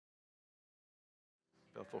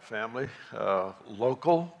Bethel family,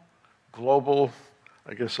 local, global,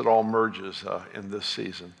 I guess it all merges in this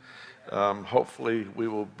season. Hopefully we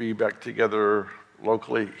will be back together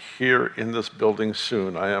locally here in this building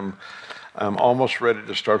soon. I'm almost ready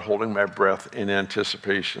to start holding my breath in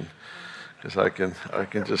anticipation because I can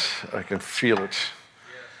feel it.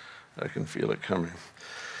 I can feel it coming.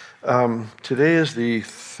 Today is the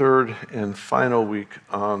third and final week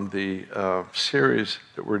on the series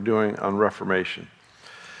that we're doing on Reformation.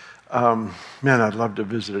 Man, I'd love to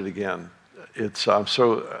visit it again. I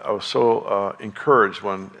was so encouraged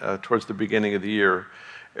when towards the beginning of the year,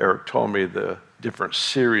 Eric told me the different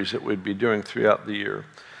series that we'd be doing throughout the year.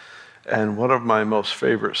 And one of my most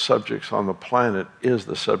favorite subjects on the planet is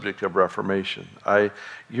the subject of Reformation.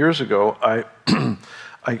 Years ago, I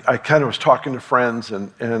kind of was talking to friends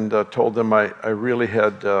and told them I really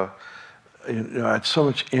had, I had so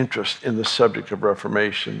much interest in the subject of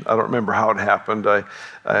Reformation. I don't remember how it happened.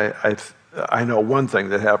 I know one thing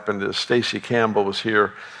that happened is Stacy Campbell was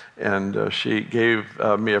here, and she gave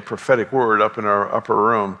me a prophetic word up in our upper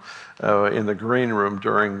room, in the green room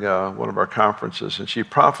during one of our conferences, and she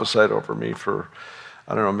prophesied over me for,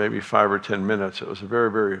 I don't know, maybe 5 or 10 minutes. It was a very,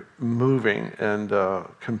 very moving and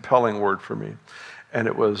compelling word for me. And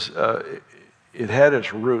it had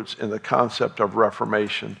its roots in the concept of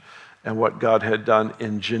Reformation and what God had done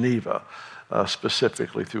in Geneva,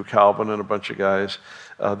 specifically through Calvin and a bunch of guys.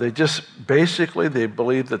 They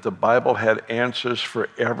believed that the Bible had answers for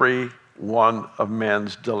every one of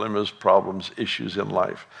man's dilemmas, problems, issues in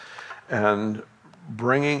life. And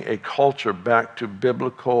bringing a culture back to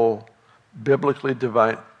biblically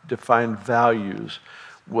defined values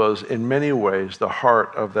was in many ways the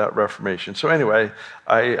heart of that Reformation. So anyway,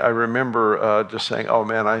 I remember just saying, oh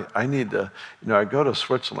man, I need to, I go to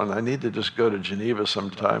Switzerland, I need to just go to Geneva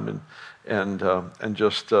sometime and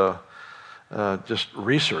just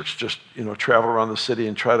research, travel around the city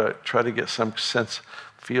and try to get some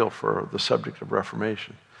feel for the subject of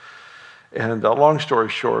Reformation. And long story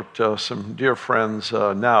short, some dear friends,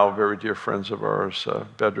 now very dear friends of ours,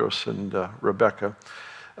 Bedros and Rebecca,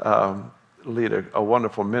 lead a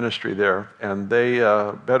wonderful ministry there, and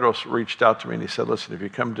Bedros reached out to me and he said, "Listen, if you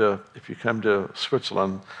come to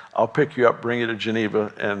Switzerland, I'll pick you up, bring you to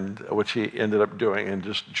Geneva," and which he ended up doing, and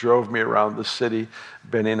just drove me around the city,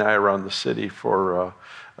 Benny and I around the city for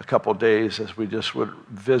a couple of days as we just would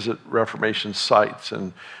visit Reformation sites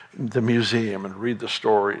and the museum and read the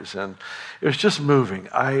stories, and it was just moving.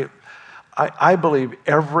 I believe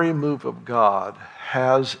every move of God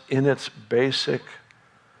has in its basic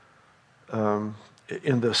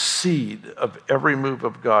in the seed of every move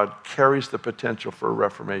of God carries the potential for a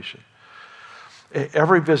reformation.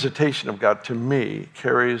 Every visitation of God, to me,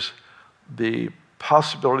 carries the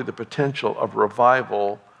possibility, the potential of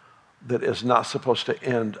revival that is not supposed to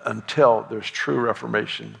end until there's true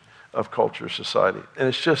reformation of culture, society. And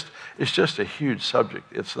it's just a huge subject.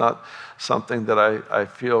 It's not something that I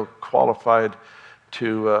feel qualified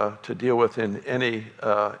to deal with in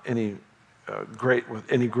any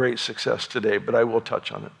great success today, but I will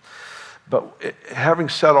touch on it. But having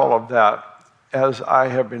said all of that, as I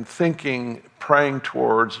have been thinking, praying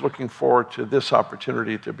towards, looking forward to this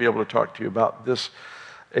opportunity to be able to talk to you about this,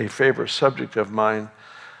 a favorite subject of mine,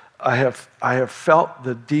 I have felt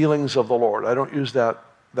the dealings of the Lord. I don't use that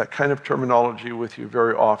kind of terminology with you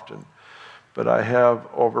very often, but I have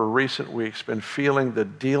over recent weeks been feeling the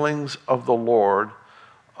dealings of the Lord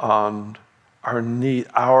on our need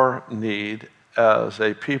as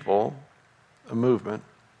a people, a movement,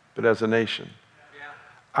 but as a nation. Yeah.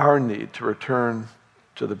 Our need to return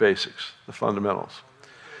to the basics, the fundamentals.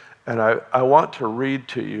 And I want to read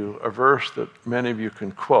to you a verse that many of you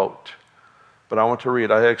can quote, but I want to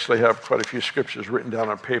read. I actually have quite a few scriptures written down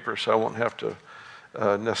on paper, so I won't have to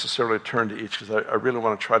necessarily turn to each because I really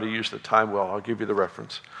want to try to use the time well. I'll give you the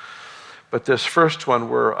reference. But this first one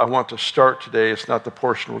where I want to start today, it's not the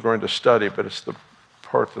portion we're going to study, but it's the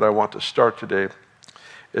part that I want to start today,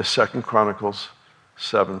 is 2 Chronicles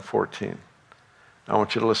 7:14. I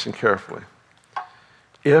want you to listen carefully.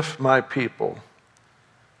 If my people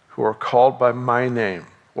who are called by my name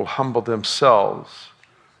will humble themselves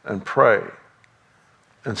and pray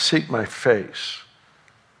and seek my face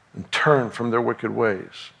and turn from their wicked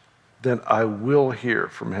ways, then I will hear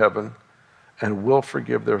from heaven and will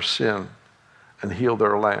forgive their sin and heal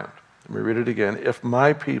their land. Let me read it again. If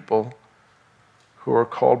my people who are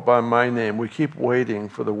called by my name, we keep waiting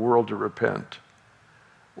for the world to repent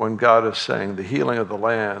when God is saying the healing of the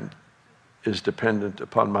land is dependent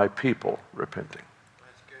upon my people repenting.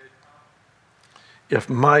 That's good. If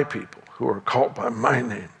my people who are called by my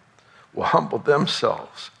name will humble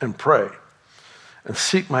themselves and pray and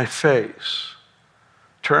seek my face,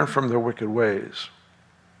 turn from their wicked ways,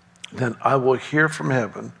 then I will hear from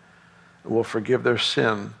heaven and will forgive their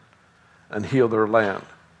sin and heal their land.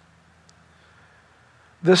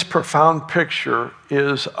 This profound picture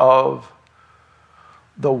is of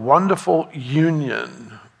the wonderful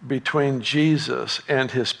union between Jesus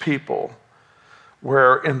and his people,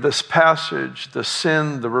 where in this passage, the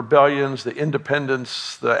sin, the rebellions, the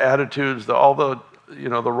independence, the attitudes, all the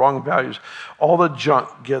wrong values, all the junk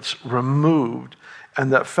gets removed,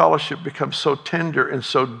 and that fellowship becomes so tender and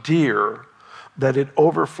so dear that it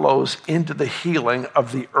overflows into the healing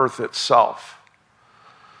of the earth itself.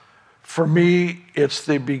 For me, it's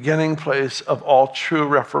the beginning place of all true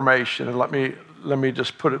reformation. And let me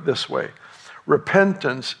just put it this way.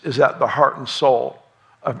 Repentance is at the heart and soul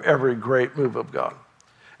of every great move of God.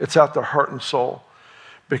 It's at the heart and soul,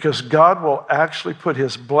 because God will actually put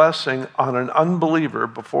his blessing on an unbeliever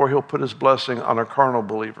before he'll put his blessing on a carnal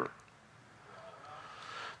believer.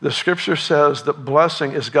 The scripture says that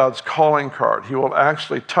blessing is God's calling card. He will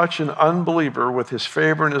actually touch an unbeliever with his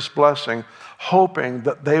favor and his blessing, hoping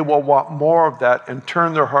that they will want more of that and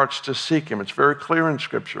turn their hearts to seek him. It's very clear in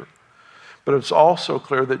scripture. But it's also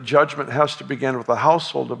clear that judgment has to begin with the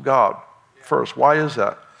household of God first. Why is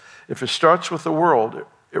that? If it starts with the world,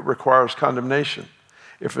 it requires condemnation.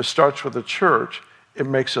 If it starts with the church, it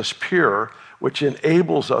makes us pure, which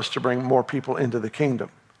enables us to bring more people into the kingdom.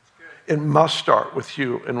 It must start with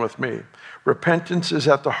you and with me. Repentance is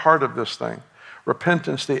at the heart of this thing.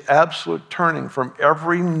 Repentance, the absolute turning from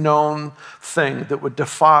every known thing that would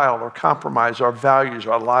defile or compromise our values,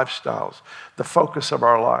 our lifestyles, the focus of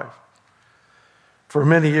our life. For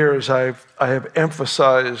many years, I have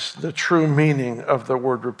emphasized the true meaning of the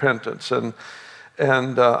word repentance, and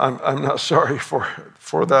I'm not sorry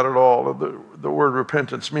for that at all. The word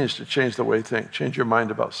repentance means to change the way you think, change your mind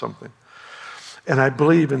about something. And I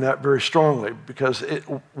believe in that very strongly, because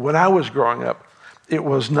when I was growing up, it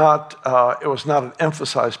was not an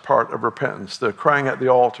emphasized part of repentance. The crying at the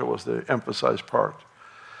altar was the emphasized part.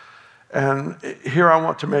 And here I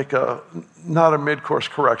want to make not a mid-course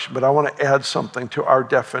correction, but I want to add something to our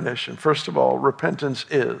definition. First of all, repentance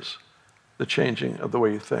is the changing of the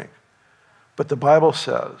way you think. But the Bible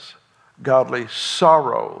says godly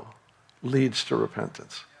sorrow leads to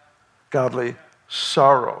repentance. Godly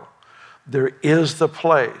sorrow. There is the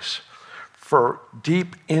place for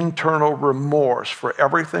deep internal remorse for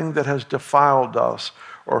everything that has defiled us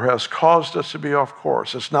or has caused us to be off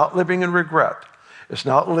course. It's not living in regret. It's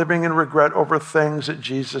not living in regret over things that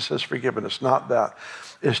Jesus has forgiven. It's not that.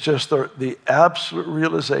 It's just the absolute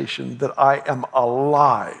realization that I am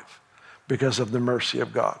alive because of the mercy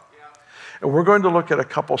of God. And we're going to look at a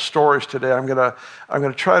couple stories today. I'm going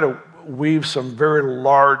to try to weave some very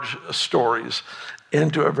large stories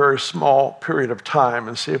into a very small period of time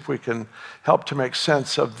and see if we can help to make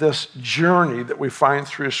sense of this journey that we find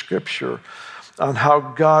through Scripture on how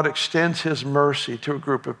God extends his mercy to a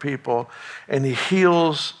group of people, and he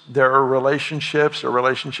heals their relationships, their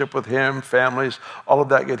relationship with him, families, all of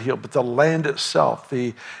that get healed. But the land itself,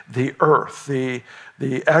 the earth, the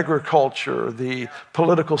agriculture, the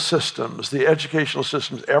political systems, the educational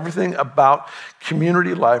systems, everything about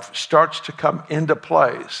community life starts to come into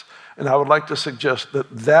place. And I would like to suggest that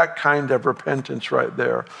that kind of repentance right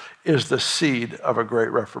there is the seed of a great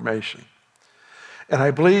reformation. And I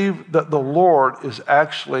believe that the Lord is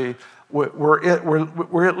actually,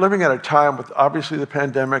 we're living at a time with obviously the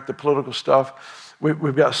pandemic, the political stuff.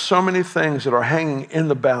 We've got so many things that are hanging in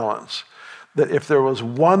the balance that if there was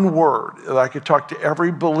one word that I could talk to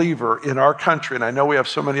every believer in our country, and I know we have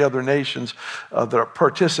so many other nations that are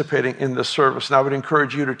participating in this service, and I would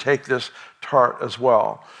encourage you to take this to heart as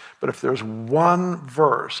well. But if there's one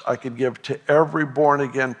verse I could give to every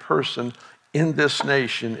born-again person in this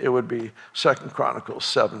nation, it would be 2 Chronicles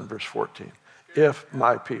 7, verse 14. If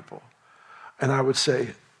my people. And I would say,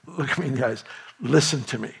 look at me, guys, listen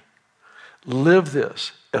to me. Live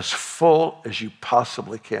this as full as you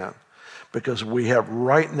possibly can. Because we have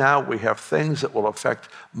things that will affect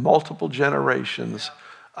multiple generations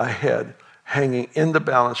ahead hanging in the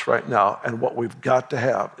balance right now. And what we've got to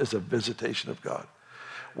have is a visitation of God.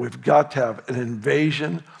 We've got to have an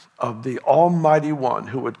invasion of the Almighty One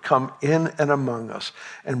who would come in and among us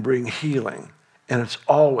and bring healing. And it's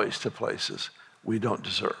always to places we don't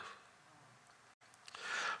deserve.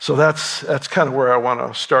 So that's kind of where I want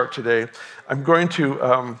to start today. I'm going to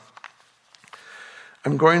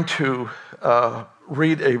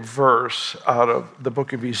read a verse out of the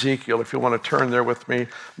book of Ezekiel. If you want to turn there with me,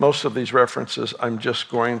 most of these references I'm just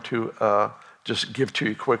going to just give to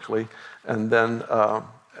you quickly, and then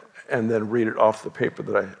and then read it off the paper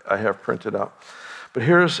that I have printed out. But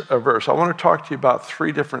here's a verse. I want to talk to you about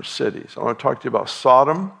 3 different cities. I want to talk to you about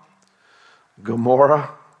Sodom,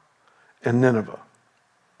 Gomorrah, and Nineveh.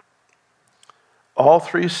 All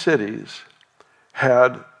 3 cities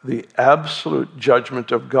had the absolute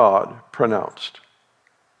judgment of God pronounced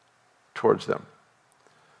towards them.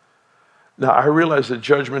 Now, I realize the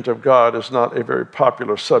judgment of God is not a very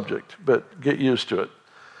popular subject, but get used to it.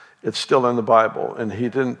 It's still in the Bible, and he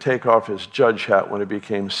didn't take off his judge hat when he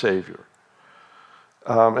became Savior.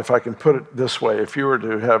 If I can put it this way, if you were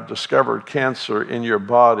to have discovered cancer in your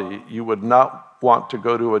body, you would not want to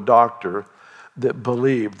go to a doctor that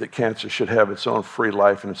believed that cancer should have its own free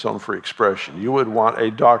life and its own free expression. You would want a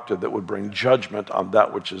doctor that would bring judgment on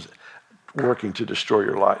that which is working to destroy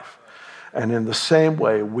your life. And in the same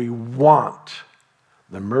way, we want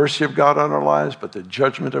the mercy of God on our lives, but the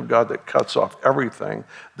judgment of God that cuts off everything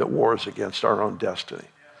that wars against our own destiny.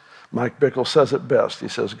 Mike Bickle says it best. He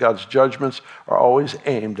says, God's judgments are always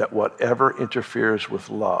aimed at whatever interferes with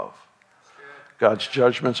love. God's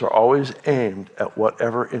judgments are always aimed at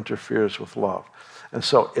whatever interferes with love. And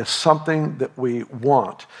so it's something that we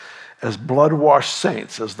want as blood-washed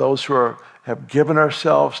saints, as those who have given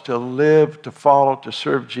ourselves to live, to follow, to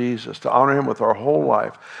serve Jesus, to honor him with our whole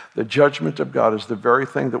life. The judgment of God is the very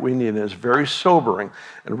thing that we need, and it's very sobering.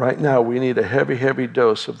 And right now, we need a heavy, heavy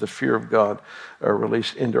dose of the fear of God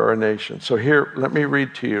released into our nation. So here, let me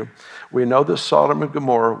read to you. We know that Sodom and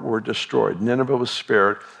Gomorrah were destroyed. Nineveh was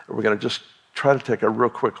spared. We're going to just try to take a real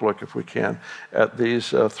quick look, if we can, at these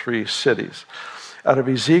 3 cities. Out of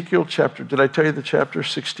Ezekiel chapter, did I tell you the chapter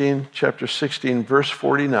 16? Chapter 16, verse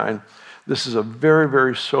 49. This is a very,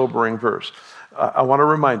 very sobering verse. I want to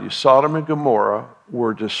remind you, Sodom and Gomorrah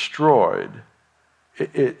were destroyed.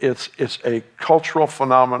 It's a cultural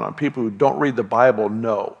phenomenon. People who don't read the Bible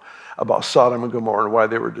know about Sodom and Gomorrah and why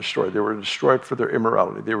they were destroyed. They were destroyed for their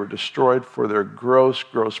immorality. They were destroyed for their gross,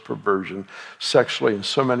 gross perversion, sexually, and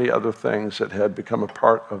so many other things that had become a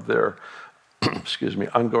part of their,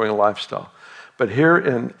 ongoing lifestyle. But here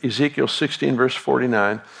in Ezekiel 16, verse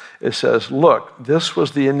 49, it says, look, this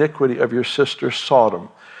was the iniquity of your sister Sodom.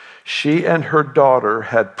 She and her daughter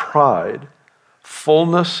had pride,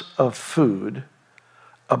 fullness of food,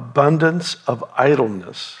 abundance of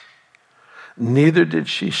idleness. Neither did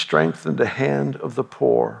she strengthen the hand of the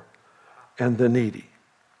poor and the needy.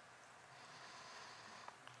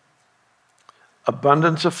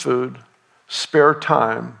 Abundance of food, spare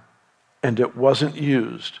time, and it wasn't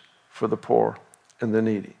used for the poor and the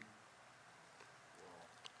needy.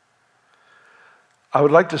 I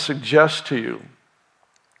would like to suggest to you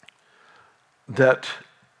that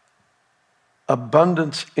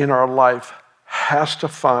abundance in our life has to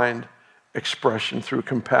find expression through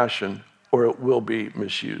compassion, or it will be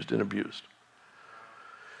misused and abused.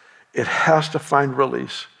 It has to find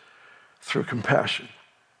release through compassion.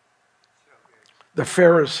 The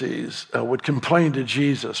Pharisees would complain to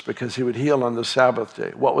Jesus because he would heal on the Sabbath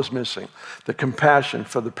day. What was missing? The compassion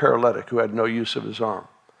for the paralytic who had no use of his arm.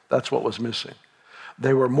 That's what was missing.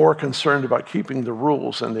 They were more concerned about keeping the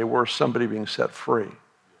rules than they were somebody being set free.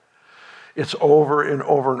 It's over and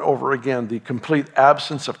over and over again. The complete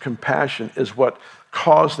absence of compassion is what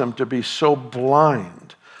caused them to be so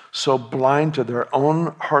blind to their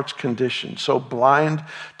own heart's condition, so blind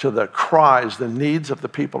to the cries, the needs of the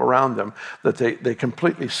people around them, that they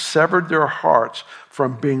completely severed their hearts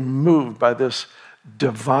from being moved by this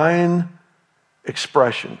divine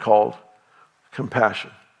expression called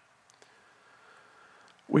compassion.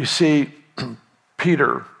 We see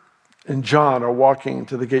Peter and John are walking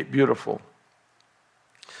to the gate beautiful,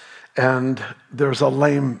 and there's a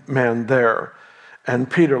lame man there, and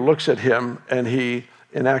Peter looks at him, and he,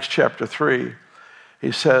 in Acts chapter 3,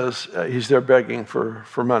 he says, he's there begging for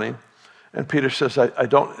money. And Peter says, I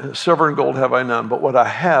don't, silver and gold have I none, but what I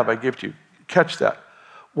have I give to you. Catch that.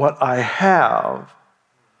 What I have,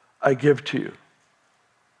 I give to you.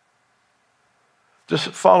 Just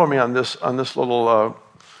follow me on this little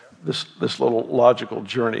logical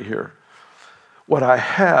journey here. What I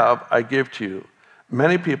have, I give to you.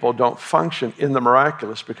 Many people don't function in the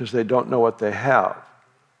miraculous because they don't know what they have.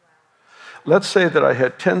 Let's say that I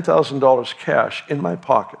had $10,000 cash in my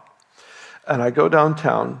pocket, and I go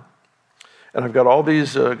downtown, and I've got all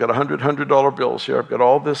these, got $100 bills here. I've got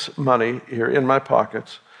all this money here in my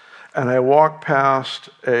pockets, and I walk past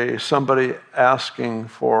somebody asking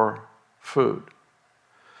for food.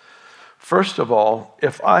 First of all,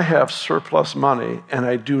 if I have surplus money and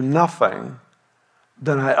I do nothing,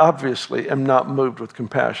 then I obviously am not moved with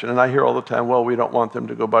compassion. And I hear all the time, well, we don't want them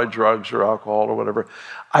to go buy drugs or alcohol or whatever.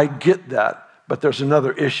 I get that, But there's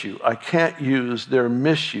another issue. I can't use their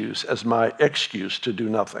misuse as my excuse to do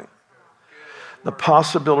nothing. The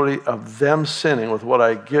possibility of them sinning with what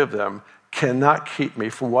I give them cannot keep me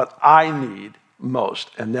from what I need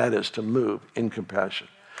most, and that is to move in compassion,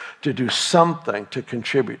 to do something to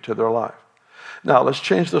contribute to their life. Now, let's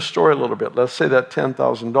change the story a little bit. Let's say that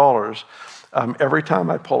 $10,000, every time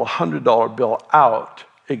I pull a $100 bill out,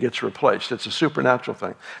 it gets replaced. It's a supernatural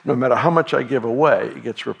thing. No matter how much I give away, it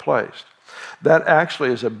gets replaced. That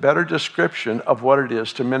actually is a better description of what it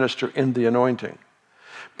is to minister in the anointing,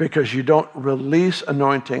 because you don't release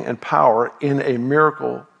anointing and power in a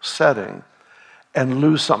miracle setting and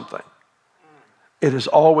lose something. It is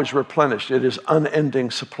always replenished. It is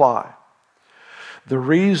unending supply. The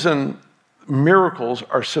reason miracles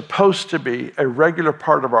are supposed to be a regular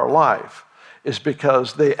part of our life is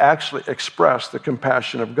because they actually express the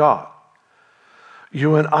compassion of God.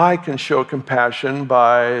 You and I can show compassion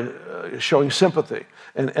by showing sympathy.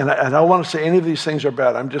 And I don't want to say any of these things are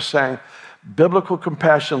bad. I'm just saying biblical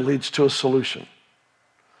compassion leads to a solution.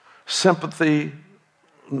 Sympathy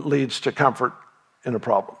leads to comfort in a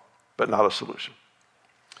problem, but not a solution.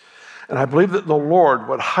 And I believe that the Lord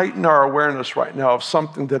would heighten our awareness right now of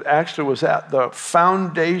something that actually was at the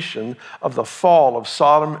foundation of the fall of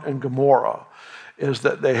Sodom and Gomorrah, is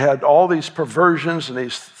that they had all these perversions and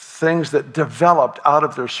these things that developed out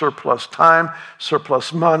of their surplus time,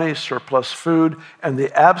 surplus money, surplus food, and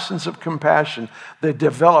the absence of compassion. They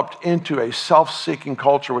developed into a self-seeking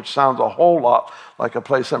culture, which sounds a whole lot like a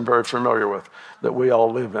place I'm very familiar with, that we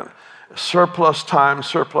all live in. Surplus time,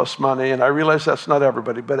 surplus money, and I realize that's not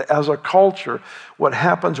everybody, but as a culture, what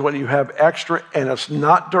happens when you have extra and it's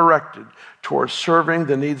not directed towards serving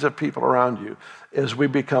the needs of people around you is we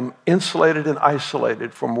become insulated and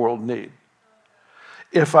isolated from world need.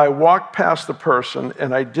 If I walked past the person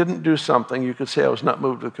and I didn't do something, you could say I was not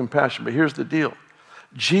moved with compassion, but here's the deal.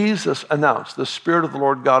 Jesus announced, the Spirit of the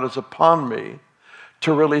Lord God is upon me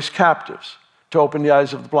to release captives, to open the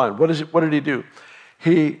eyes of the blind. What did he do?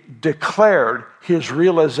 He declared his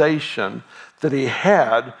realization that he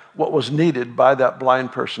had what was needed by that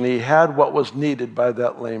blind person. He had what was needed by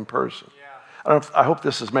that lame person. Yeah. I hope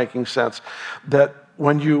this is making sense. That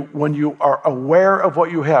when you are aware of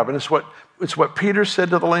what you have, and it's what Peter said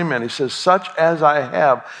to the lame man. He says, such as I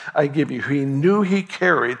have, I give you. He knew he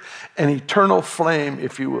carried an eternal flame,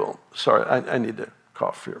 if you will. Sorry, I need to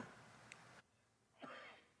cough here.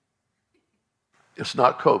 It's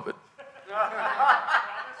not COVID.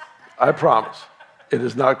 I promise. It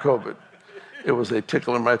is not COVID. It was a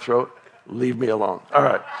tickle in my throat. Leave me alone. All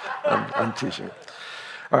right. I'm teasing.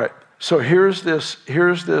 All right. So here's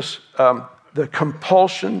the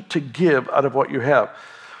compulsion to give out of what you have.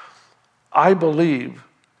 I believe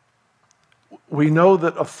we know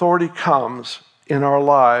that authority comes in our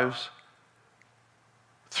lives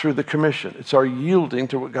through the commission. It's our yielding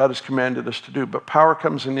to what God has commanded us to do. But power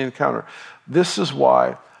comes in the encounter. This is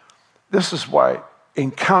why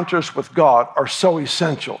encounters with God are so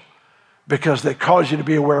essential, because they cause you to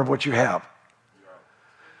be aware of what you have.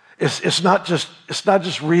 It's not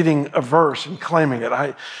just reading a verse and claiming it.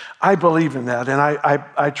 I believe in that, and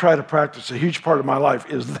I try to practice. A huge part of my life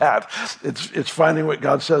is that. It's finding what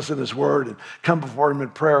God says in his word and come before him in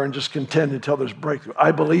prayer and just contend until there's breakthrough.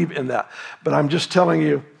 I believe in that. But I'm just telling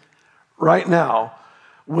you, right now,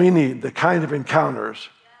 we need the kind of encounters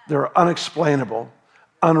that are unexplainable,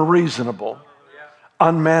 unreasonable,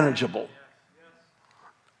 unmanageable,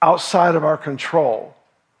 outside of our control,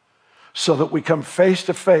 so that we come face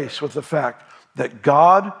to face with the fact that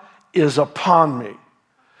God is upon me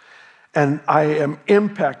and I am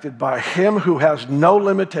impacted by him who has no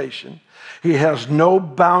limitation. He has no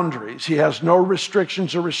boundaries. He has no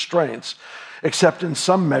restrictions or restraints, except in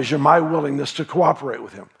some measure my willingness to cooperate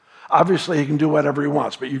with him. Obviously, he can do whatever he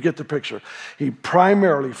wants, but you get the picture. He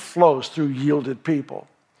primarily flows through yielded people.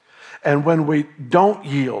 And when we don't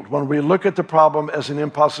yield, when we look at the problem as an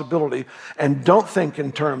impossibility and don't think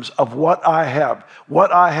in terms of what I have,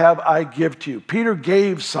 I give to you. Peter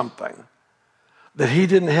gave something that he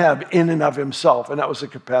didn't have in and of himself, and that was the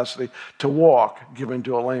capacity to walk given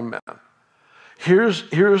to a lame man. Here's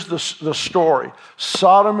the story.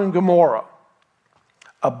 Sodom and Gomorrah.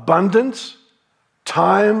 Abundance,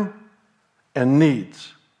 time, and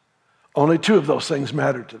needs. Only two of those things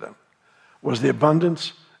mattered to them. Was the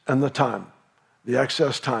abundance and the time, the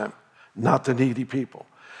excess time, not the needy people.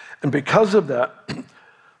 And because of that,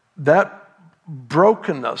 that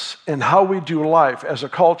brokenness in how we do life as a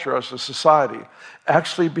culture, as a society,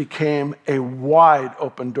 actually became a wide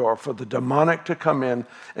open door for the demonic to come in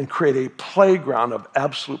and create a playground of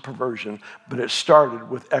absolute perversion. But it started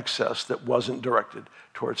with excess that wasn't directed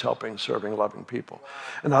towards helping, serving, loving people.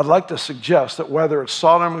 And I'd like to suggest that whether it's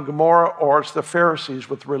Sodom and Gomorrah or it's the Pharisees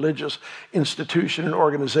with religious institution and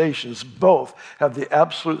organizations, both have the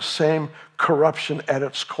absolute same corruption at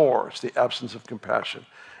its core. It's the absence of compassion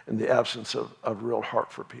and the absence of real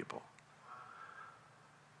heart for people.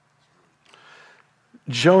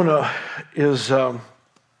 Jonah is a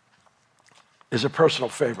personal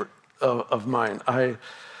favorite of mine.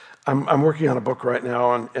 I'm working on a book right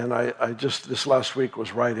now, and I just this last week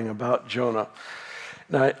was writing about Jonah.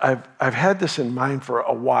 And I've had this in mind for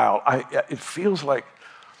a while. It feels like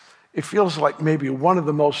maybe one of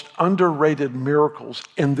the most underrated miracles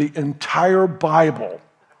in the entire Bible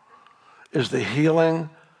is the healing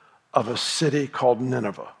of a city called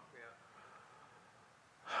Nineveh.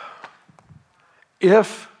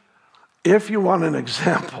 If you want an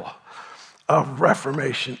example of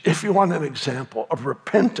Reformation, if you want an example of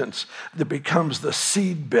repentance that becomes the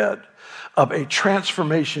seedbed of a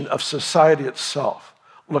transformation of society itself,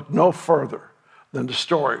 look no further than the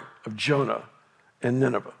story of Jonah and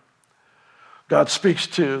Nineveh. God speaks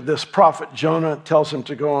to this prophet Jonah, tells him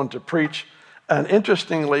to go on to preach, and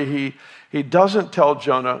interestingly, he doesn't tell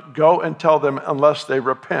Jonah, go and tell them unless they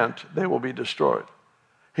repent, they will be destroyed.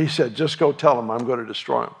 He said, just go tell them I'm going to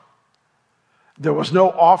destroy them. There was no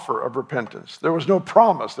offer of repentance. There was no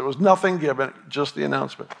promise. There was nothing given, just the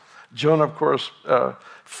announcement. Jonah, of course,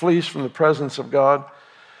 flees from the presence of God.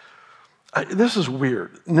 This is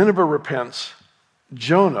weird. Nineveh repents.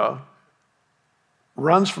 Jonah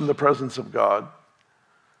runs from the presence of God.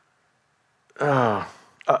 I'll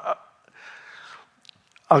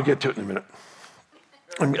get to it in a minute.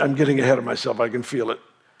 I'm getting ahead of myself. I can feel it.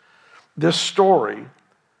 This story,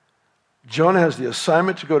 Jonah has the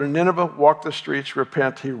assignment to go to Nineveh, walk the streets,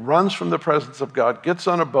 repent. He runs from the presence of God, gets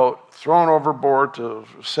on a boat, thrown overboard to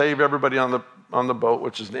save everybody on the boat,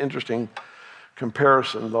 which is an interesting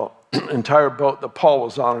comparison. The entire boat that Paul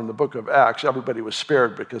was on in the book of Acts, everybody was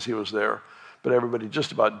spared because he was there, but everybody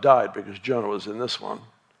just about died because Jonah was in this one.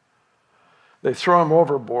 They throw him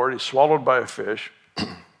overboard. He's swallowed by a fish.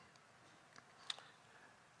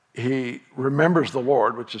 He remembers the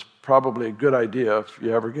Lord, which is probably a good idea if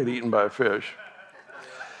you ever get eaten by a fish.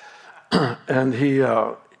 And he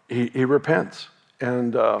repents.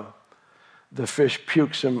 And the fish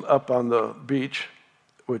pukes him up on the beach,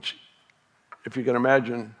 which, if you can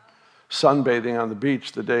imagine sunbathing on the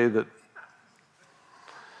beach the day that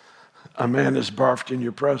a man is barfed in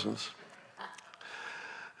your presence,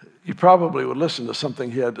 you probably would listen to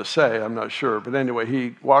something he had to say, I'm not sure. But anyway,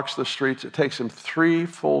 he walks the streets. It takes him 3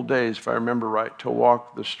 full days, if I remember right, to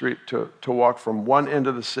walk the street, to walk from one end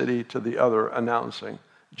of the city to the other, announcing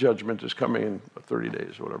judgment is coming in 30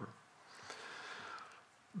 days or whatever.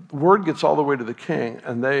 Word gets all the way to the king,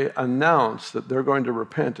 and they announce that they're going to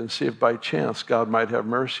repent and see if by chance God might have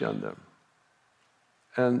mercy on them.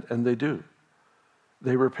 And they do.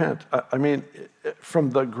 They repent. I mean, from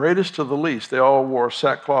the greatest to the least, they all wore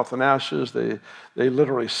sackcloth and ashes. They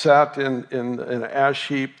literally sat in an ash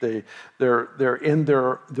heap. They're in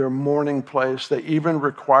their mourning place. They even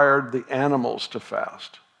required the animals to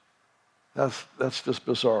fast. That's just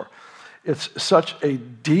bizarre. It's such a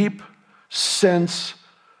deep sense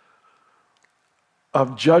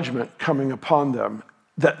of judgment coming upon them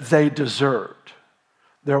that they deserved.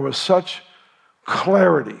 There was such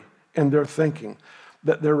clarity in their thinking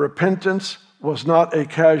that their repentance was not a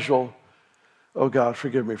casual, oh God,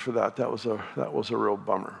 forgive me for that. That was a real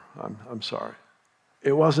bummer. I'm sorry.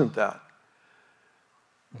 It wasn't that.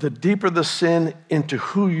 The deeper the sin into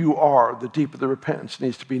who you are, the deeper the repentance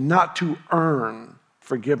needs to be, not to earn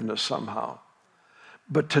forgiveness somehow,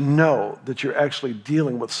 but to know that you're actually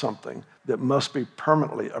dealing with something that must be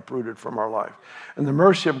permanently uprooted from our life. And the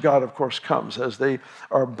mercy of God, of course, comes as they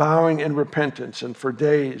are bowing in repentance, and for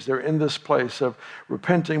days they're in this place of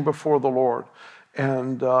repenting before the Lord.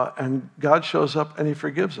 And God shows up and he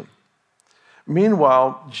forgives them.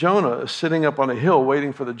 Meanwhile, Jonah is sitting up on a hill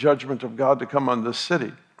waiting for the judgment of God to come on this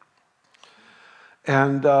city.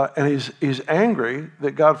 And he's angry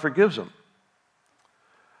that God forgives him.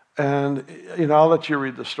 And, I'll let you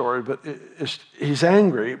read the story, but he's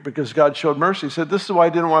angry because God showed mercy. He said, this is why I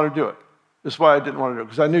didn't want to do it. This is why I didn't want to do it,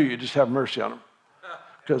 because I knew you'd just have mercy on him.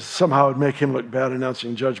 Because somehow it'd make him look bad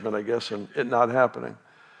announcing judgment, I guess, and it not happening.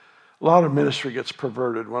 A lot of ministry gets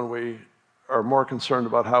perverted when we are more concerned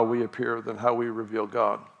about how we appear than how we reveal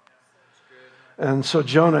God. And so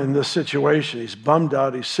Jonah, in this situation, he's bummed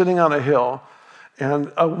out. He's sitting on a hill,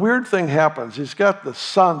 and a weird thing happens. He's got the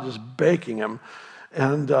sun just baking him,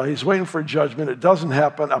 and he's waiting for judgment. It doesn't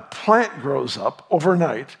happen. A plant grows up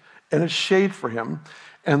overnight, and it's shade for him.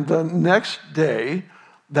 And the next day,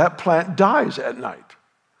 that plant dies at night.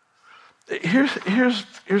 Here's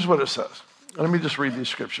what it says. Let me just read these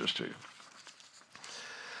scriptures to you.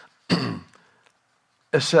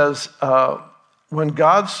 It says, when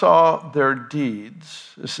God saw their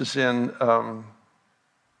deeds, this is in, oh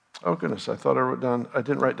goodness, I thought I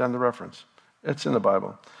didn't write down the reference. It's in the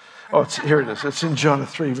Bible. Oh, here it is. It's in Jonah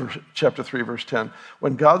chapter 3, verse 10.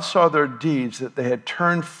 When God saw their deeds, that they had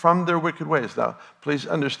turned from their wicked ways. Now, please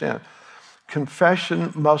understand,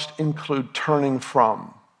 confession must include turning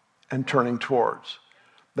from and turning towards.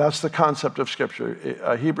 That's the concept of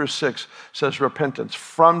Scripture. Hebrews 6 says repentance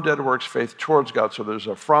from dead works, faith towards God. So there's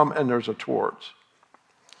a from and there's a towards.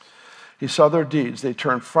 He saw their deeds. They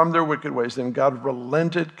turned from their wicked ways. Then God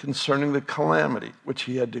relented concerning the calamity which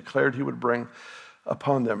he had declared he would bring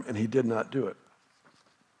upon them, and he did not do it.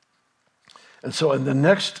 And so in the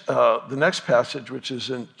next passage, which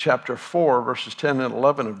is in chapter 4, verses 10 and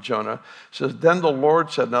 11 of Jonah, says, then the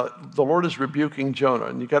Lord said, now the Lord is rebuking Jonah,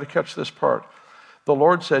 and you got to catch this part. The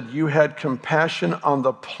Lord said, you had compassion on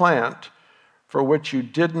the plant for which you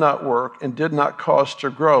did not work and did not cause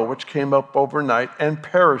to grow, which came up overnight and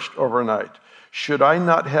perished overnight. Should I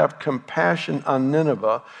not have compassion on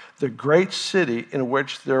Nineveh, the great city in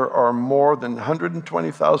which there are more than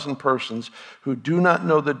 120,000 persons who do not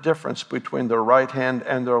know the difference between their right hand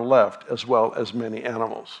and their left, as well as many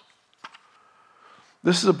animals?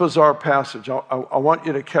 This is a bizarre passage. I want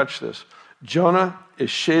you to catch this. Jonah is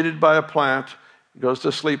shaded by a plant. He goes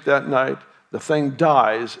to sleep that night. The thing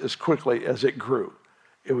dies as quickly as it grew.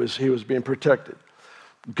 He was being protected.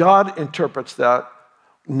 God interprets that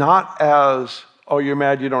not as, oh, you're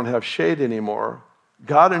mad you don't have shade anymore.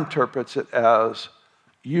 God interprets it as,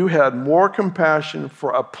 you had more compassion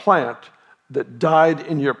for a plant that died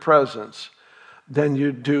in your presence than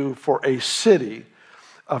you do for a city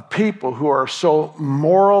of people who are so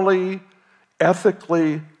morally,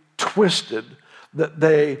 ethically twisted that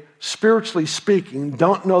they, spiritually speaking,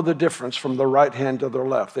 don't know the difference from the right hand to their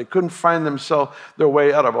left. They couldn't find their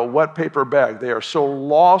way out of a wet paper bag. They are so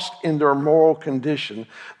lost in their moral condition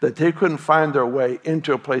that they couldn't find their way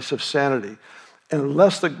into a place of sanity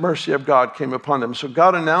unless the mercy of God came upon them. So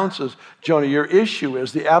God announces, Jonah, your issue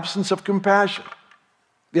is the absence of compassion.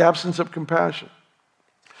 The absence of compassion.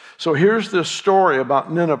 So here's this story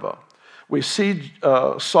about Nineveh. We see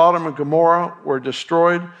Sodom and Gomorrah were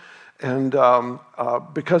destroyed. And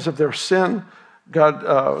because of their sin,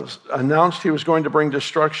 God announced he was going to bring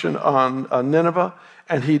destruction on Nineveh,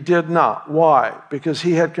 and he did not. Why? Because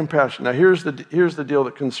he had compassion. Now, here's the deal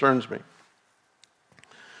that concerns me.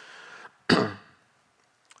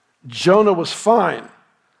 Jonah was fine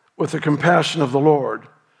with the compassion of the Lord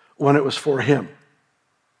when it was for him.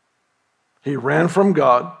 He ran from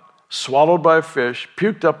God, swallowed by a fish,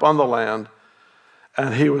 puked up on the land,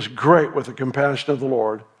 and he was great with the compassion of the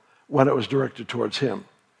Lord when it was directed towards him.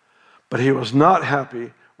 But he was not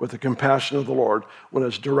happy with the compassion of the Lord when it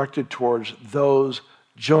was directed towards those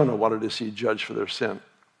Jonah wanted to see judged for their sin.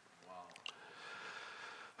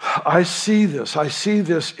 Wow. I see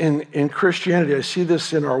this in Christianity. I see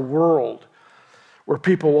this in our world, where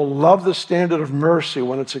people will love the standard of mercy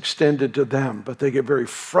when it's extended to them, but they get very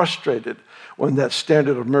frustrated when that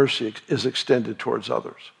standard of mercy is extended towards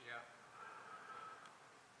others.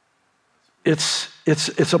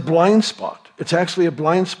 It's a blind spot. It's actually a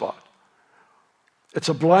blind spot. It's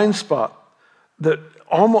a blind spot that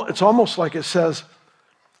it's almost like it says,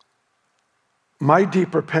 my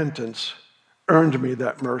deep repentance earned me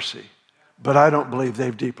that mercy, but I don't believe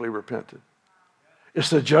they've deeply repented. It's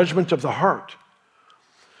the judgment of the heart.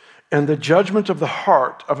 And the judgment of the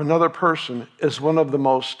heart of another person is one of the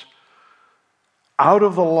most out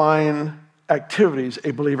of the line activities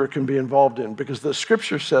a believer can be involved in, because the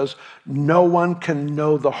scripture says no one can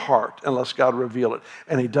know the heart unless God reveal it.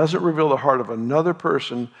 And he doesn't reveal the heart of another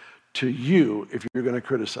person to you if you're going to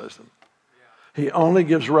criticize them. He only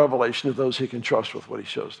gives revelation to those he can trust with what he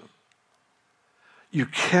shows them. You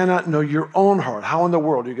cannot know your own heart. How in the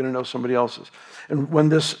world are you going to know somebody else's? And when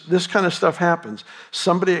this kind of stuff happens,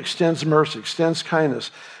 somebody extends mercy, extends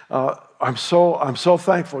kindness. I'm so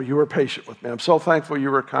thankful you were patient with me. I'm so thankful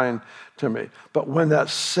you were kind to me. But when that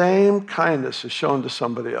same kindness is shown to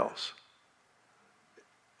somebody else,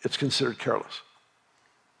 it's considered careless.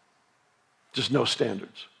 Just no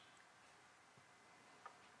standards.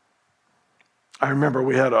 I remember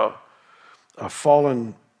we had a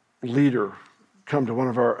fallen leader come to one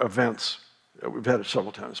of our events. We've had it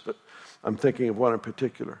several times, but I'm thinking of one in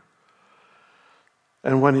particular.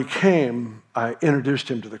 And when he came, I introduced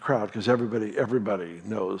him to the crowd because everybody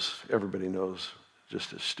knows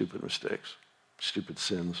just his stupid mistakes, stupid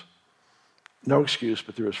sins. No excuse,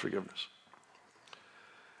 but there is forgiveness.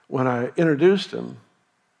 When I introduced him,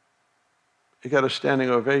 he got a standing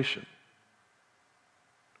ovation,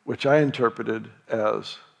 which I interpreted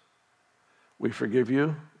as, we forgive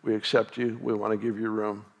you, we accept you, we want to give you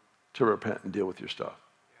room to repent and deal with your stuff.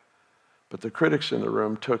 But the critics in the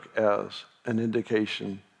room took as an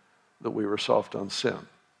indication that we were soft on sin.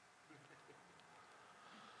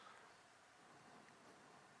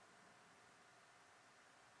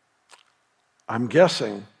 I'm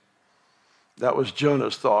guessing that was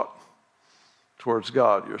Jonah's thought towards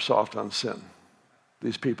God. You're soft on sin.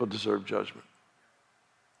 These people deserve judgment.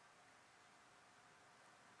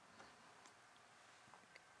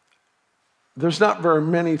 There's not very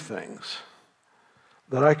many things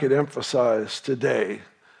that I could emphasize today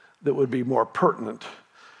that would be more pertinent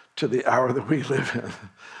to the hour that we live in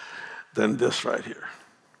than this right here.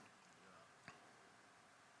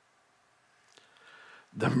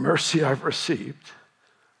 The mercy I've received,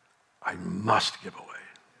 I must give away.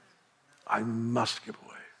 I must give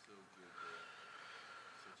away.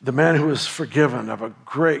 The man who was forgiven of a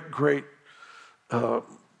great,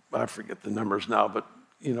 I forget the numbers now, but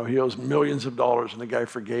he owes millions of dollars, and the guy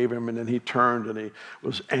forgave him, and then he turned and he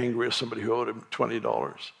was angry at somebody who owed him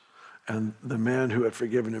 $20. And the man who had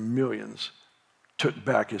forgiven him millions took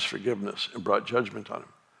back his forgiveness and brought judgment on him.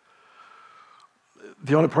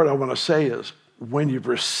 The only part I want to say is, when you've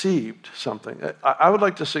received something, I would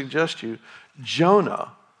like to suggest to you,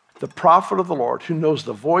 Jonah, the prophet of the Lord, who knows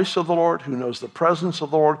the voice of the Lord, who knows the presence of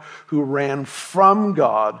the Lord, who ran from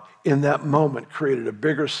God in that moment, created a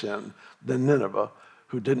bigger sin than Nineveh,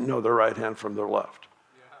 who didn't know their right hand from their left.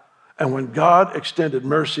 And when God extended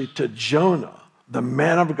mercy to Jonah, the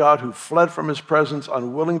man of God who fled from his presence,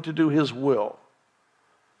 unwilling to do his will,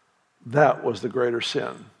 that was the greater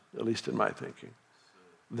sin, at least in my thinking,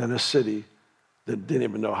 than a city that didn't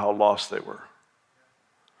even know how lost they were.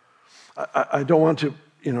 I don't want to,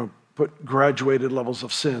 put graduated levels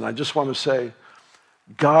of sin. I just want to say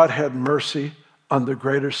God had mercy on the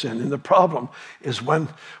greater sin. And the problem is when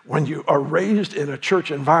you are raised in a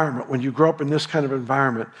church environment, when you grow up in this kind of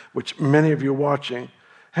environment, which many of you watching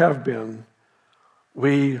have been,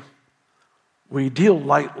 we deal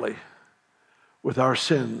lightly with our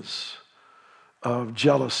sins of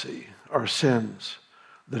jealousy, our sins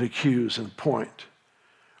that accuse and point,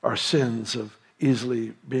 our sins of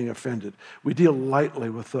easily being offended. We deal lightly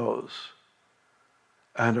with those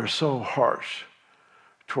and are so harsh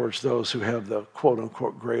towards those who have the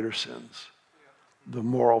quote-unquote greater sins, the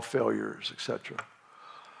moral failures, etc.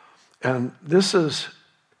 And this is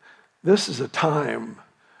a time,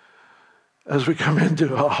 as we come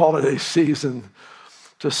into a holiday season,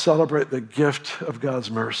 to celebrate the gift of God's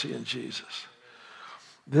mercy in Jesus.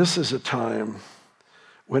 This is a time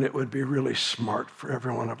when it would be really smart for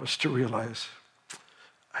every one of us to realize,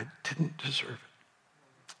 I didn't deserve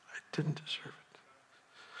it. I didn't deserve it.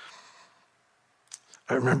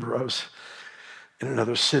 I remember I was in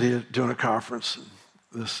another city doing a conference, and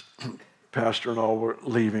this pastor and all were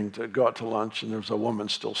leaving to go out to lunch, and there was a woman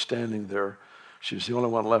still standing there. She was the only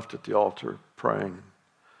one left at the altar praying.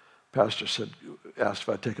 Pastor asked if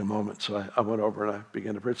I'd take a moment, so I went over and I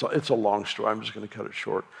began to pray. It's a long story. I'm just going to cut it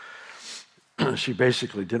short. She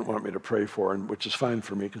basically didn't want me to pray for her, which is fine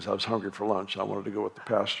for me because I was hungry for lunch. I wanted to go with the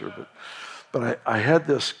pastor. But I had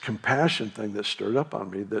this compassion thing that stirred up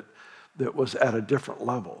on me that was at a different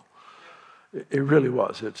level. It really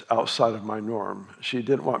was. It's outside of my norm. She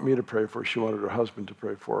didn't want me to pray for her. She wanted her husband to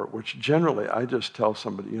pray for her, which generally I just tell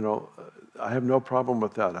somebody, I have no problem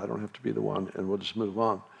with that. I don't have to be the one, and we'll just move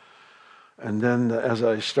on. And then as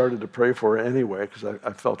I started to pray for her anyway, because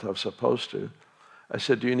I felt I was supposed to, I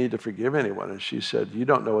said, do you need to forgive anyone? And she said, you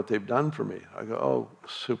don't know what they've done for me. I go, oh,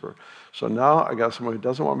 super. So now I got someone who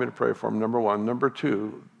doesn't want me to pray for them, number one. Number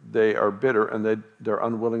two, they are bitter and they're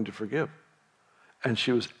unwilling to forgive. And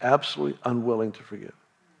she was absolutely unwilling to forgive.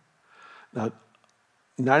 Now,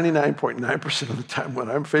 99.9% of the time when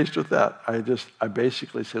I'm faced with that, I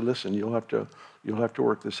basically say, listen, you'll have to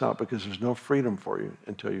work this out because there's no freedom for you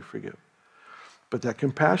until you forgive. But that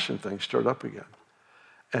compassion thing stirred up again.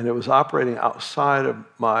 And it was operating outside of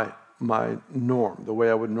my norm, the way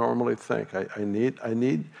I would normally think. I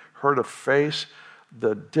need her to face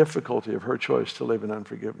the difficulty of her choice to live in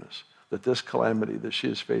unforgiveness, that this calamity that she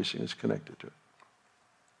is facing is connected to it.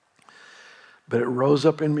 But it rose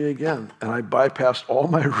up in me again, and I bypassed all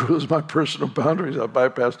my rules, my personal boundaries. I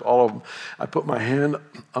bypassed all of them. I put my hand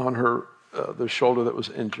on her the shoulder that was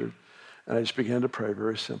injured. And I just began to pray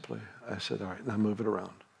very simply. I said, all right, now move it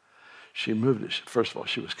around. She moved it. First of all,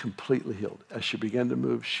 she was completely healed. As she began to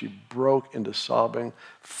move, she broke into sobbing,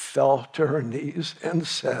 fell to her knees, and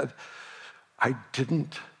said, I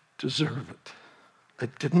didn't deserve it. I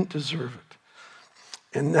didn't deserve it.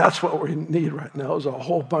 And that's what we need right now is a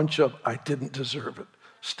whole bunch of I didn't deserve it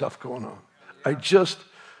stuff going on. I just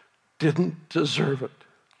didn't deserve it.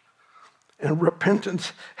 And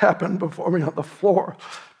repentance happened before me on the floor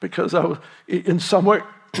because I was, in some way,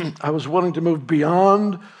 I was willing to move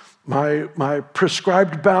beyond my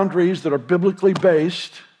prescribed boundaries that are biblically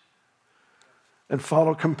based and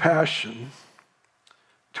follow compassion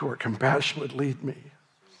to where compassion would lead me.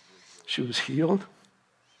 She was healed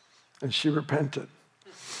and she repented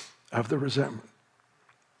of the resentment.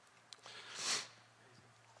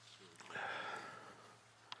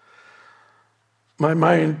 My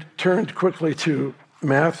mind turned quickly to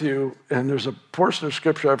Matthew, and there's a portion of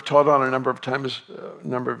scripture I've taught on a number of times. A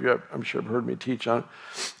number of you, I'm sure, have heard me teach on,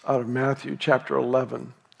 out of Matthew chapter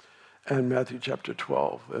 11 and Matthew chapter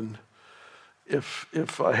 12. And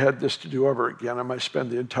if I had this to do over again, I might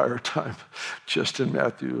spend the entire time just in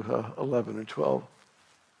Matthew 11 and 12.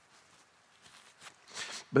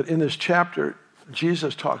 But in this chapter,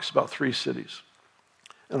 Jesus talks about 3 cities.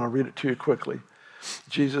 And I'll read it to you quickly.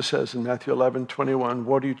 Jesus says in Matthew 11:21,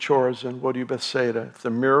 "Woe to you, Chorazin, woe to you, Bethsaida. If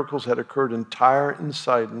the miracles had occurred in Tyre and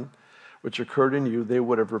Sidon, which occurred in you, they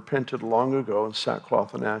would have repented long ago in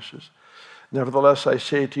sackcloth and ashes. Nevertheless, I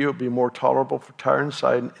say to you, it will be more tolerable for Tyre and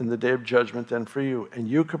Sidon in the day of judgment than for you. And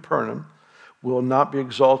you, Capernaum, will not be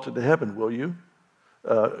exalted to heaven, will you?"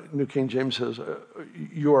 New King James says,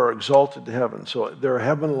 you are exalted to heaven. So they're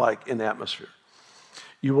heaven-like in atmosphere.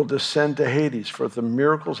 You will descend to Hades, for if the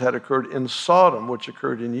miracles had occurred in Sodom, which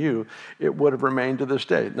occurred in you, it would have remained to this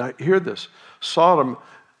day. Now, hear this. Sodom,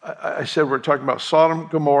 I said we're talking about Sodom,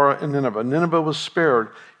 Gomorrah, and Nineveh. Nineveh was spared.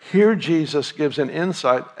 Here, Jesus gives an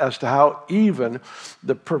insight as to how even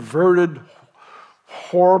the perverted,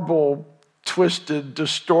 horrible, twisted,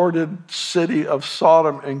 distorted city of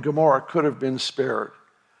Sodom and Gomorrah could have been spared.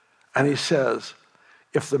 And he says,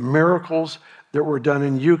 if the miracles that were done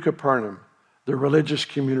in you, Capernaum, the religious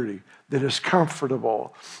community that is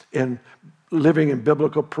comfortable in living in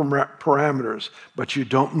biblical parameters, but you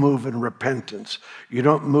don't move in repentance. You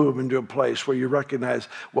don't move into a place where you recognize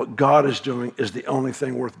what God is doing is the only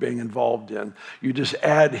thing worth being involved in. You just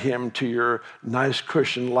add him to your nice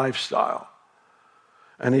cushion lifestyle.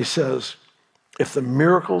 And he says, if the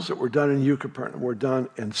miracles that were done in you, Capernaum, were done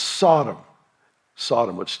in Sodom,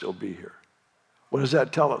 Sodom would still be here. What does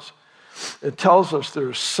that tell us? It tells us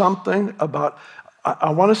there's something about,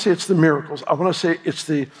 I want to say it's the miracles. I want to say it's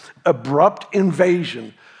the abrupt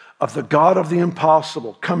invasion of the God of the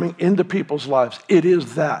impossible coming into people's lives. It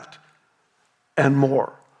is that and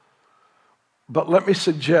more. But let me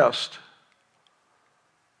suggest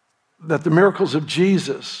that the miracles of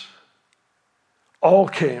Jesus all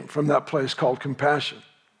came from that place called compassion.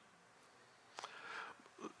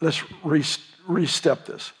 Let's re-step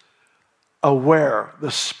this. Aware, the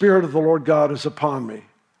Spirit of the Lord God is upon me.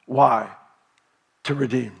 Why? To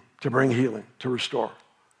redeem, to bring healing, to restore.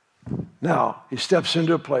 Now, he steps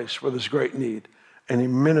into a place where there's great need, and he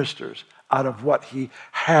ministers out of what he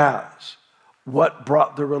has. What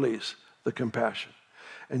brought the release? The compassion.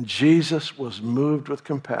 And Jesus was moved with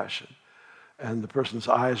compassion, and the person's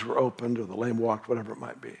eyes were opened, or the lame walked, whatever it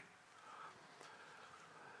might be.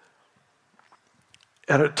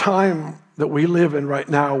 At a time that we live in right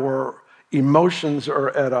now where emotions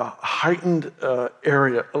are at a heightened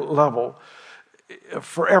level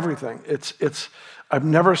for everything. I've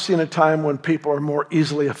never seen a time when people are more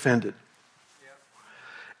easily offended.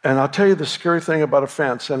 Yeah. And I'll tell you the scary thing about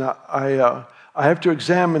offense, and I have to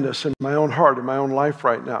examine this in my own heart, in my own life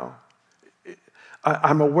right now.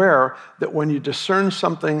 I'm aware that when you discern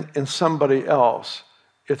something in somebody else,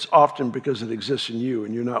 it's often because it exists in you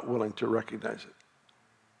and you're not willing to recognize it.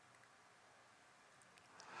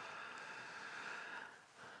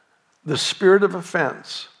 The spirit of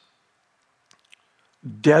offense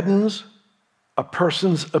deadens a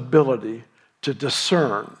person's ability to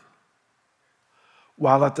discern,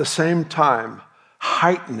 while at the same time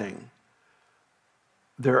heightening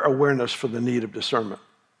their awareness for the need of discernment.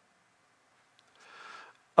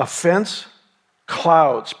 Offense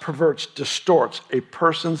clouds, perverts, distorts a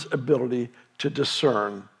person's ability to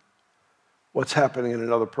discern what's happening in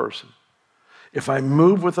another person. If I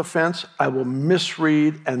move with offense, I will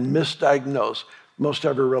misread and misdiagnose most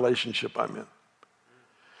every relationship I'm in.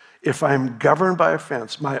 If I'm governed by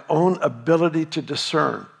offense, my own ability to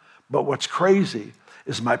discern, but what's crazy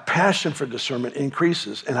is my passion for discernment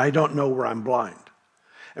increases and I don't know where I'm blind.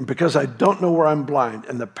 And because I don't know where I'm blind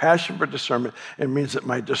and the passion for discernment, it means that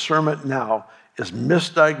my discernment now is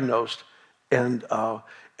misdiagnosed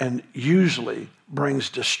and usually brings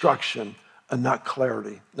destruction and not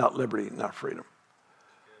clarity, not liberty, not freedom.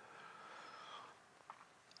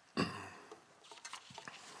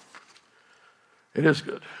 It is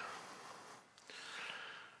good.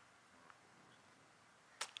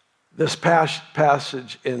 This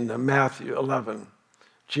passage in Matthew 11,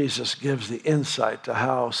 Jesus gives the insight to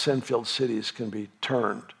how sin-filled cities can be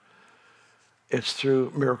turned. It's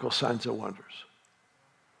through miracle signs and wonders.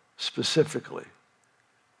 Specifically,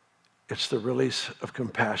 it's the release of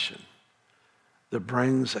compassion that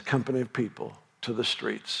brings a company of people to the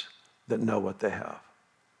streets that know what they have.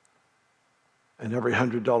 And every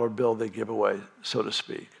 $100 bill they give away, so to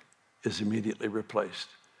speak, is immediately replaced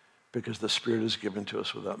because the Spirit is given to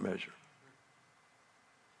us without measure.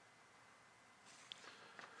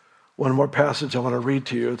 One more passage I want to read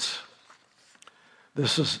to you.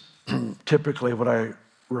 This is typically what I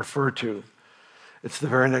refer to. It's the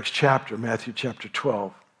very next chapter, Matthew chapter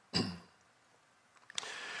 12.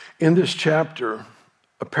 In this chapter,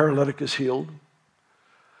 a paralytic is healed.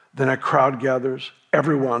 Then a crowd gathers.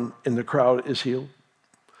 Everyone in the crowd is healed.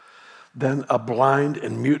 Then a blind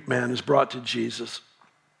and mute man is brought to Jesus,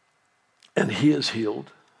 and he is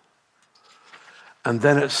healed. And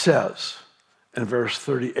then it says in verse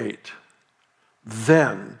 38,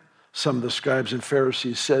 then some of the scribes and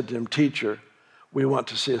Pharisees said to him, "Teacher, we want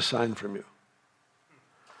to see a sign from you."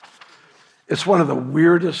 It's one of the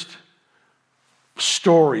weirdest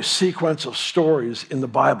sequence of stories in the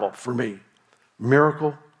Bible for me.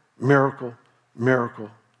 Miracle, miracle,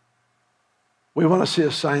 miracle. We want to see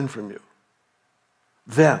a sign from you.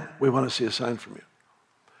 Then we want to see a sign from you.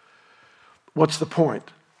 What's the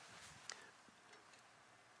point?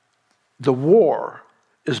 The war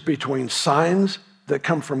is between signs that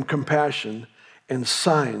come from compassion and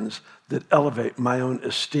signs that elevate my own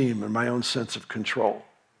esteem and my own sense of control.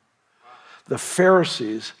 The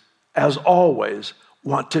Pharisees, as always,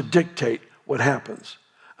 want to dictate what happens,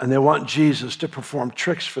 and they want Jesus to perform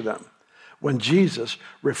tricks for them when Jesus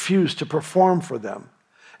refused to perform for them,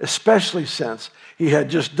 especially since he had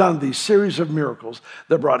just done these series of miracles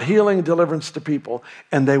that brought healing and deliverance to people,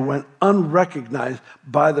 and they went unrecognized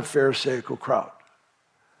by the Pharisaical crowd.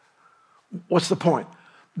 What's the point?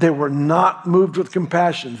 They were not moved with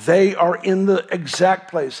compassion. They are in the exact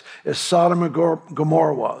place as Sodom and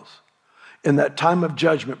Gomorrah was in that time of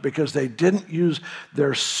judgment because they didn't use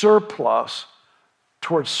their surplus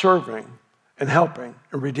towards serving and helping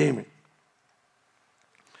and redeeming.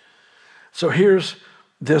 So here's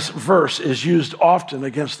this verse is used often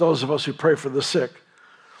against those of us who pray for the sick.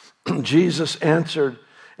 Jesus answered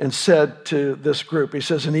and said to this group, he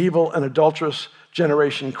says, an evil and adulterous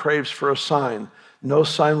generation craves for a sign. No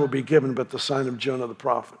sign will be given but the sign of Jonah the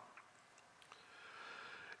prophet.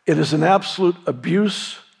 It is an absolute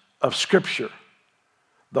abuse of Scripture,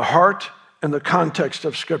 the heart and the context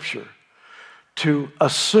of Scripture, to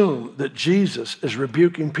assume that Jesus is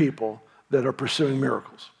rebuking people that are pursuing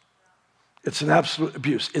miracles. It's an absolute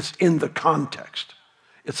abuse. It's in the context.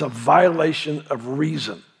 It's a violation of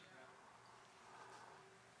reason.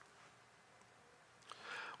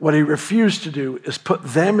 What he refused to do is put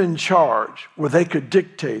them in charge where they could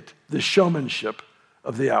dictate the showmanship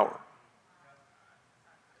of the hour.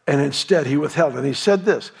 And instead he withheld. And he said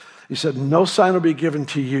this. He said, no sign will be given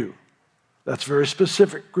to you. That's a very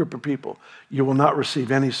specific group of people. You will not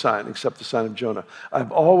receive any sign except the sign of Jonah.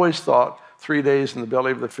 I've always thought 3 days in the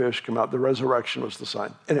belly of the fish come out, the resurrection was the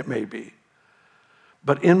sign. And it may be.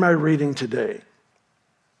 But in my reading today,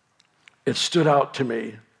 it stood out to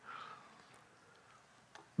me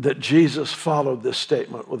that Jesus followed this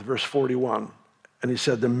statement with verse 41. And he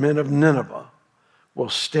said, the men of Nineveh will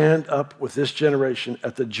stand up with this generation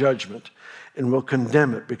at the judgment and will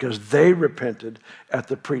condemn it because they repented at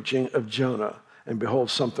the preaching of Jonah. And behold,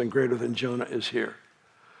 something greater than Jonah is here.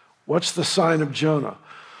 What's the sign of Jonah?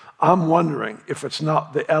 I'm wondering if it's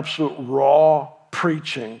not the absolute raw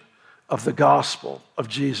preaching of the gospel of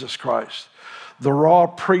Jesus Christ. The raw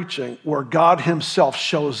preaching where God himself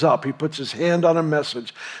shows up. He puts his hand on a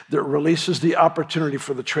message that releases the opportunity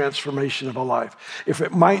for the transformation of a life. If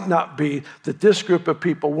it might not be that this group of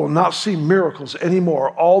people will not see miracles anymore,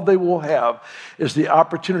 all they will have is the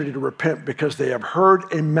opportunity to repent because they have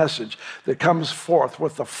heard a message that comes forth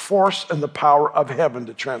with the force and the power of heaven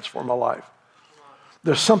to transform a life.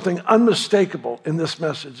 There's something unmistakable in this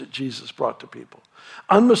message that Jesus brought to people.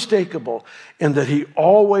 Unmistakable in that he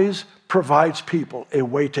always provides people a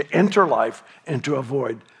way to enter life and to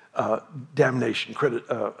avoid damnation,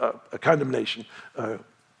 condemnation,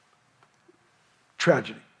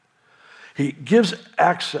 tragedy. He gives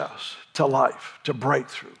access to life, to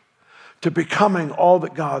breakthrough, to becoming all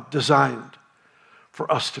that God designed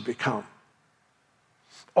for us to become.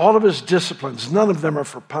 All of his disciplines, none of them are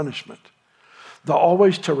for punishment. They're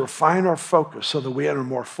always to refine our focus so that we enter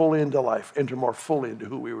more fully into life, enter more fully into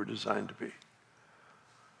who we were designed to be.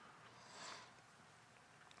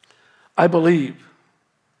 I believe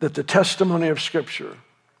that the testimony of Scripture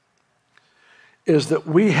is that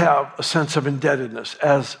we have a sense of indebtedness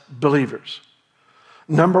as believers.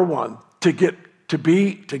 Number one, to get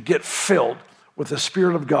filled with the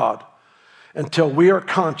Spirit of God until we are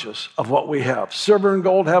conscious of what we have. Silver and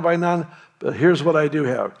gold have I none, but here's what I do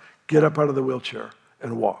have. Get up out of the wheelchair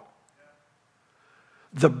and walk.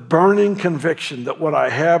 The burning conviction that what I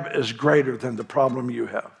have is greater than the problem you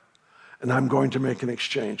have. And I'm going to make an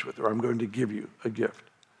exchange with her. I'm going to give you a gift.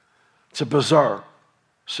 It's a bizarre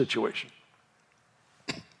situation.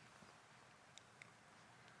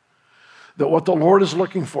 That what the Lord is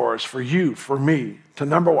looking for is for you, for me, to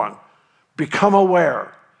number one, become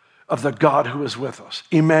aware of the God who is with us.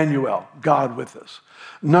 Emmanuel, God with us.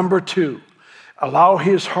 Number two, allow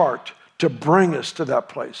his heart to bring us to that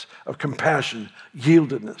place of compassion,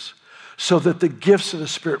 yieldedness, so that the gifts of the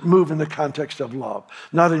Spirit move in the context of love,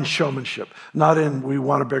 not in showmanship, not in we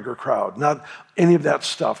want a bigger crowd, not any of that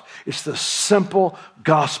stuff. It's the simple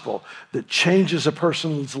gospel that changes a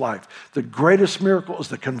person's life. The greatest miracle is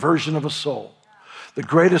the conversion of a soul. The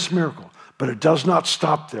greatest miracle. But it does not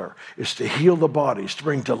stop there. It's to heal the bodies, to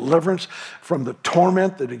bring deliverance from the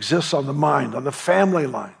torment that exists on the mind, on the family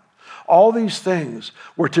line. All these things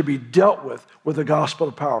were to be dealt with the gospel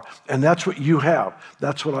of power. And that's what you have.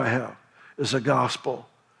 That's what I have, is a gospel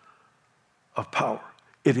of power.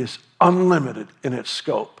 It is unlimited in its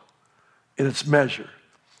scope, in its measure,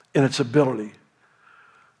 in its ability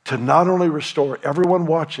to not only restore everyone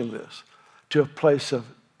watching this to a place of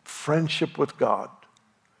friendship with God,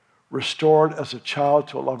 restored as a child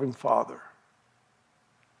to a loving Father,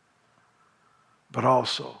 but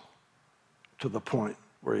also to the point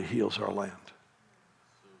where he heals our land.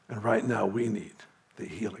 And right now we need the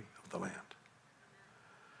healing of the land.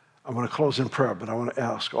 I'm going to close in prayer, but I want to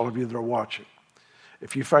ask all of you that are watching,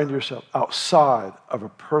 if you find yourself outside of a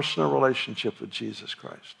personal relationship with Jesus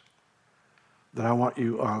Christ, then I want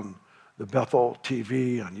you on the Bethel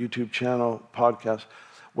TV, on YouTube channel, podcast,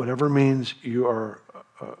 whatever means you are,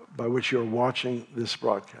 by which you're watching this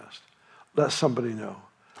broadcast, let somebody know,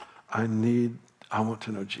 I want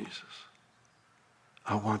to know Jesus.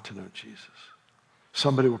 I want to know Jesus.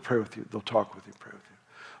 Somebody will pray with you. They'll talk with you, pray with you.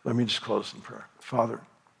 Let me just close in prayer. Father,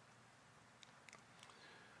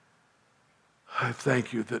 I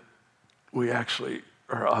thank you that we actually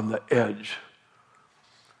are on the edge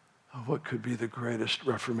of what could be the greatest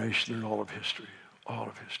Reformation in all of history, all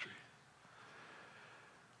of history.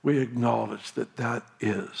 We acknowledge that that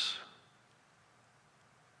is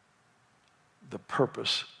the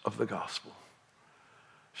purpose of the gospel,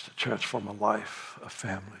 is to transform a life, a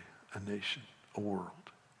family, a nation, a world.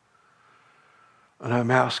 And I'm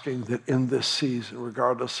asking that in this season,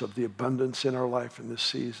 regardless of the abundance in our life in this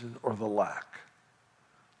season or the lack,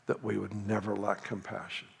 that we would never lack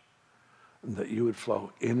compassion and that you would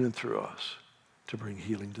flow in and through us to bring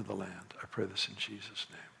healing to the land. I pray this in Jesus'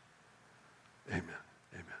 name. Amen.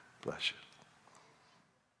 Amen. Bless you.